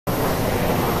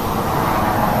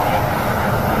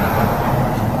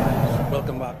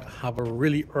have a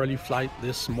really early flight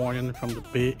this morning from the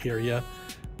Bay Area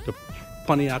to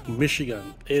Pontiac,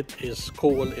 Michigan. It is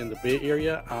cold in the Bay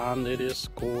Area and it is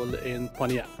cold in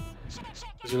Pontiac.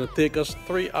 It's going to take us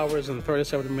 3 hours and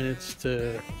 37 minutes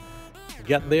to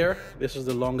get there. This is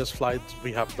the longest flight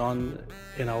we have done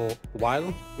in a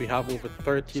while. We have over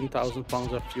 13,000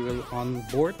 pounds of fuel on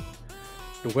board.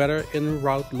 The weather en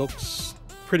route looks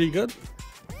pretty good.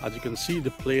 As you can see, the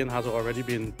plane has already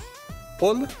been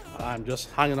pulled. I'm just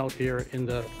hanging out here in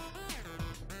the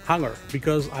hangar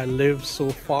because I live so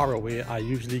far away. I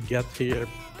usually get here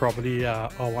probably an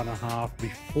hour and a half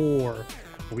before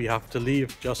we have to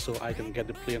leave, just so I can get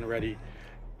the plane ready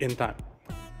in time.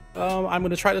 I'm going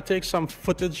to try to take some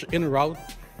footage en route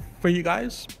for you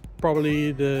guys,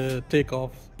 probably the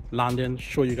takeoff, landing,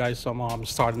 show you guys some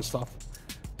starting stuff.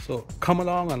 So come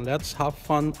along and let's have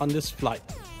fun on this flight.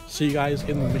 See you guys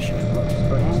in Michigan.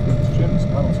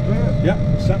 Yeah,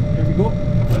 set. Here we go.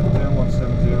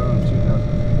 170 and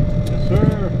 2000. Yes,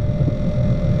 sir.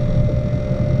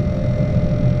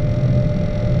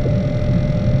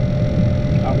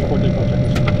 Before takeoff, check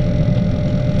this out.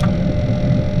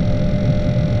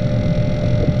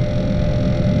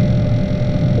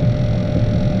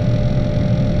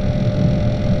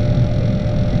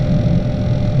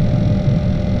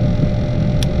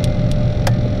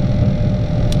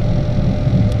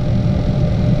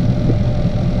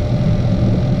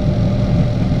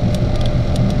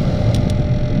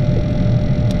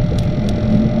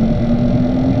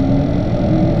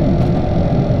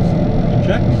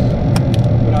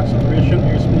 Good acceleration,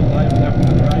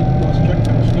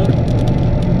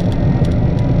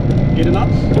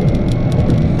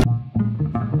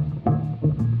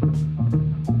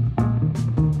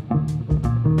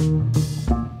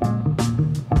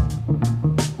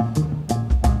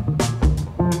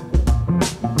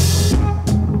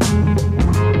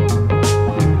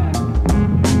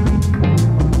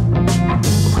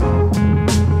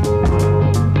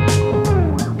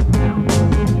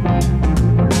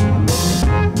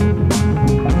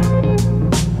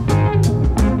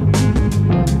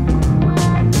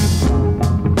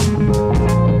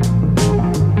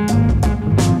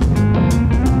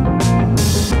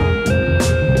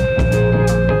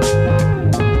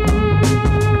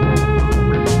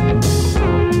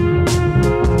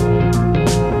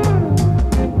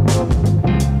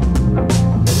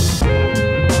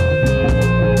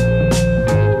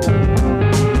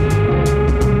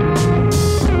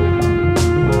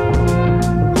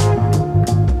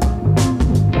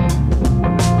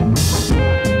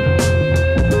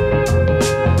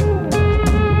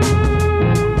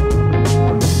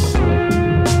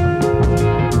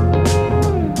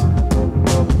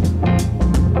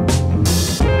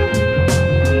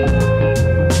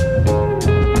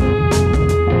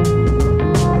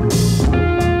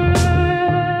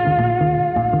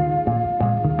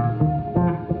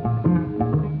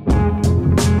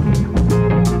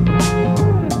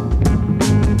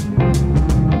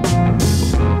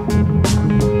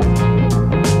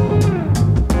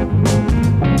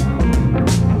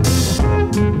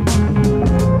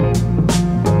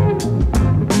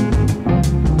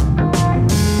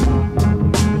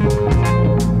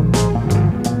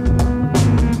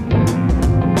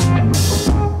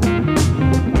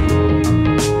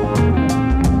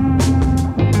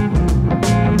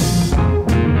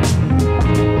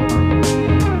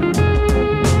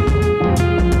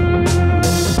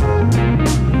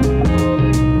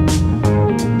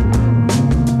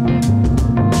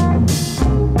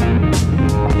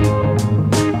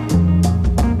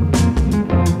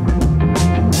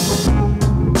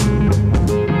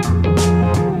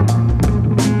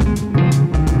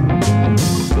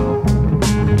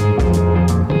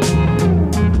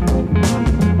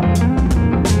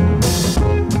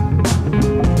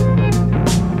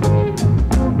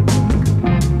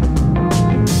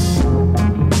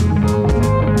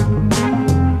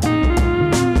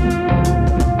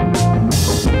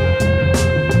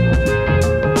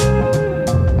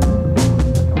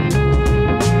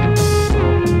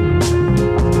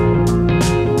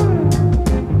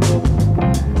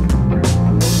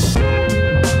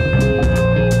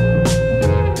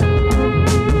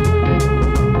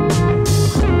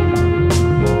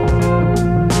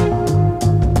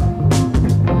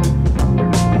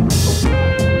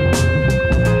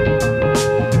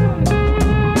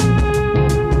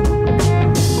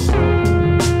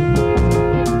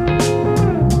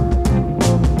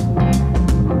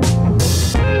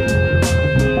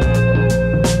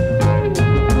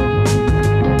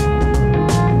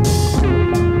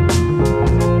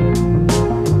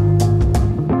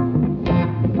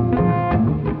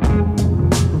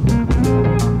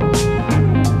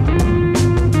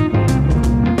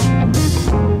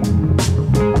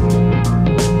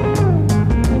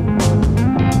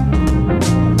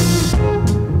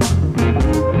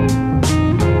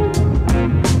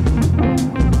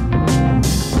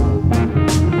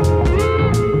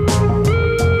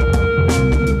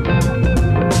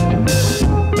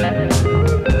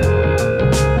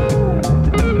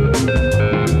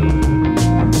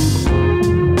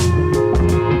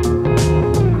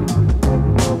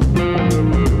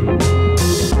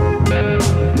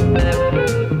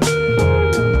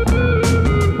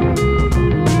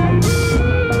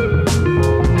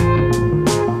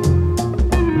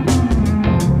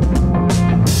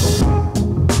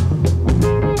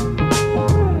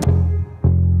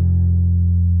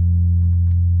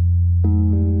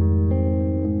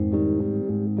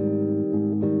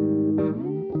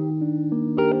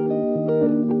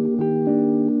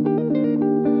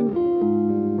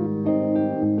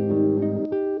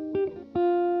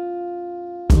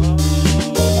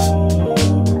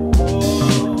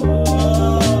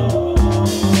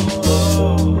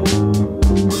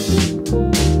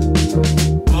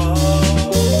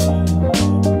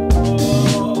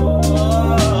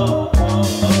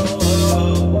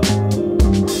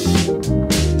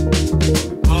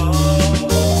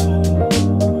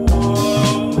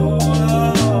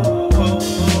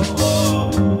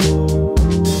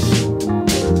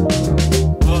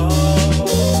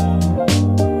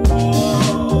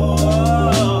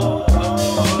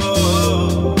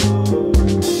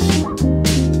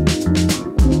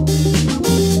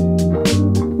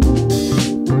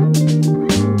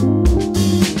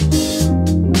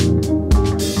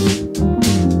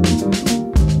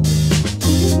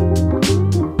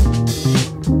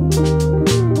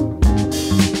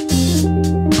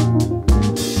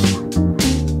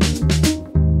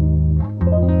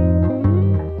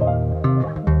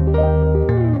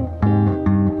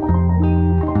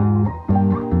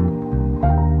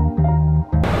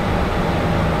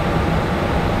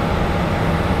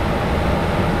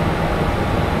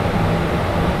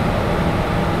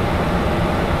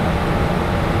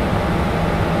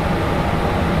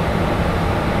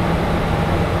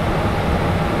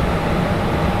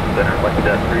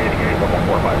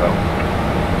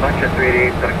 88,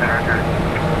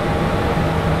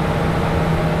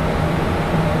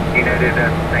 United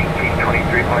at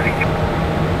 1923 pointing.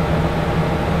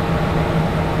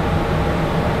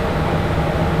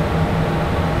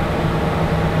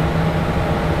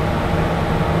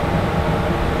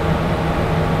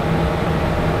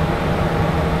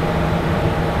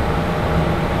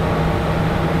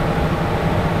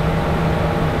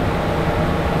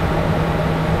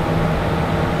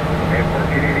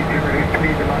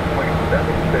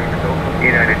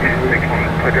 United 216,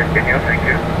 Frederick Daniel, thank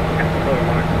you.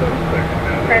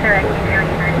 Frederick Daniel,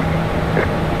 United.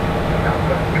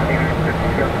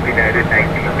 United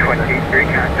 1923,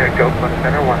 contact Oakland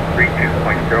Center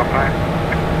 132.05.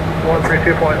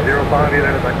 132.05,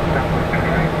 United 19.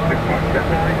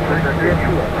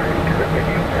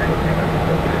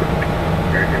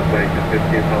 American flight is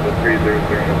 15 Papa 300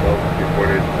 and above,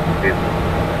 reported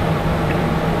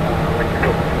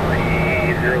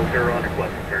 300 on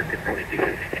request, American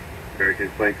 2250. American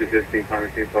flight to 15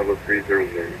 Papa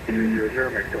 300. 300,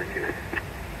 American 22.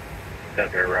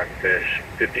 Denver Rockfish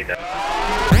 59.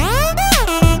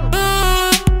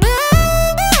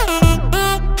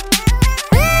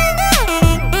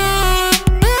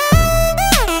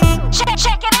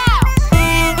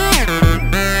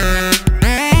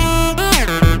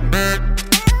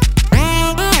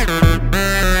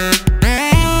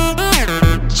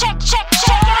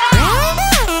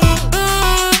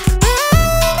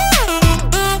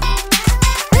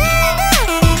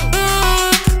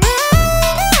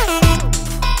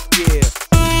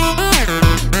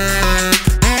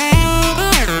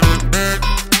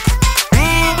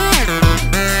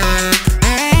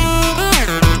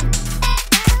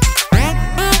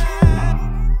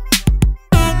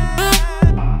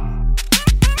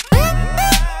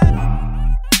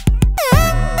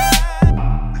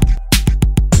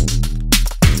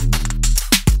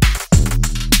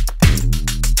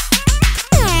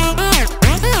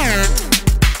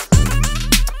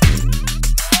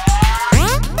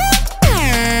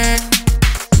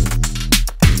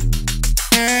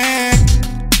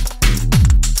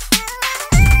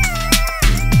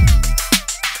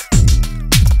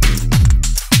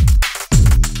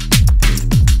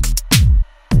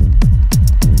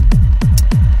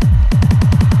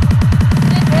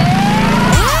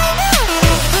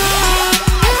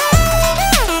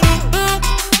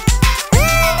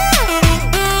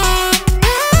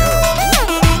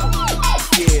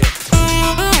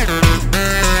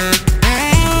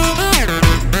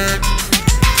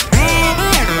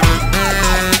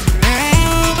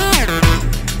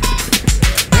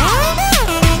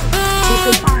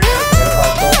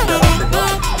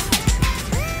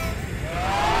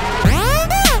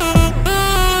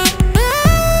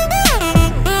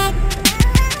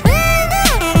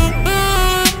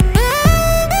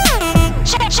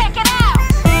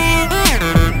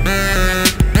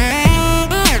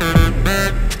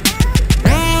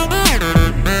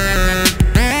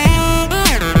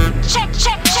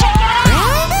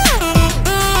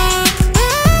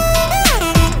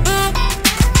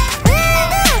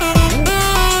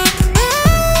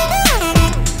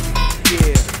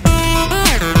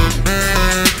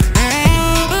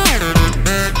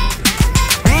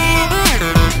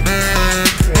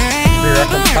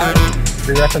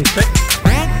 Ref and 6.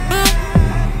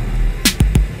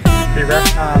 Ref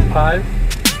and 5.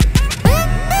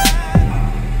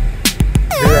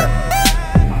 Ref.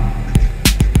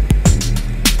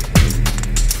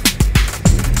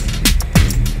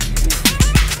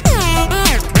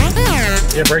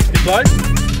 Air brakes deployed.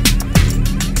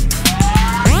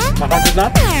 100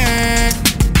 knots.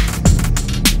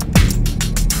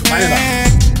 Fine enough.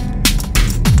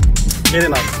 80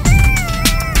 knots.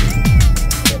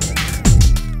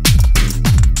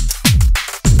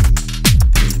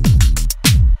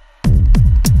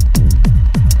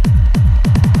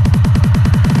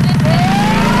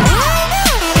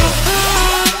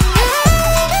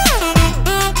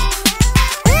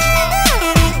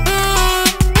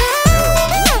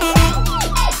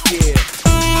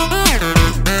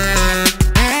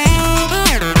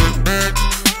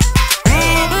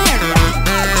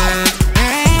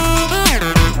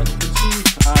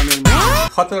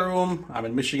 Hotel room, I'm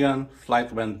in Michigan.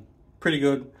 Flight went pretty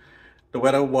good. The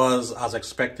weather was as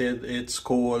expected. It's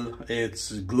cold,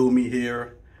 it's gloomy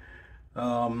here.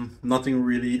 Nothing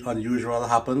really unusual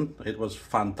happened. It was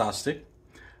fantastic.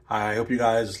 I hope you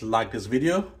guys like this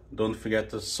video. Don't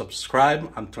forget to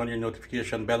subscribe and turn your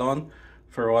notification bell on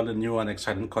for all the new and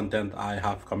exciting content I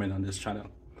have coming on this channel.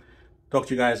 Talk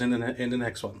to you guys in the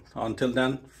next one. Until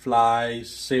then, fly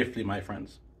safely, my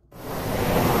friends.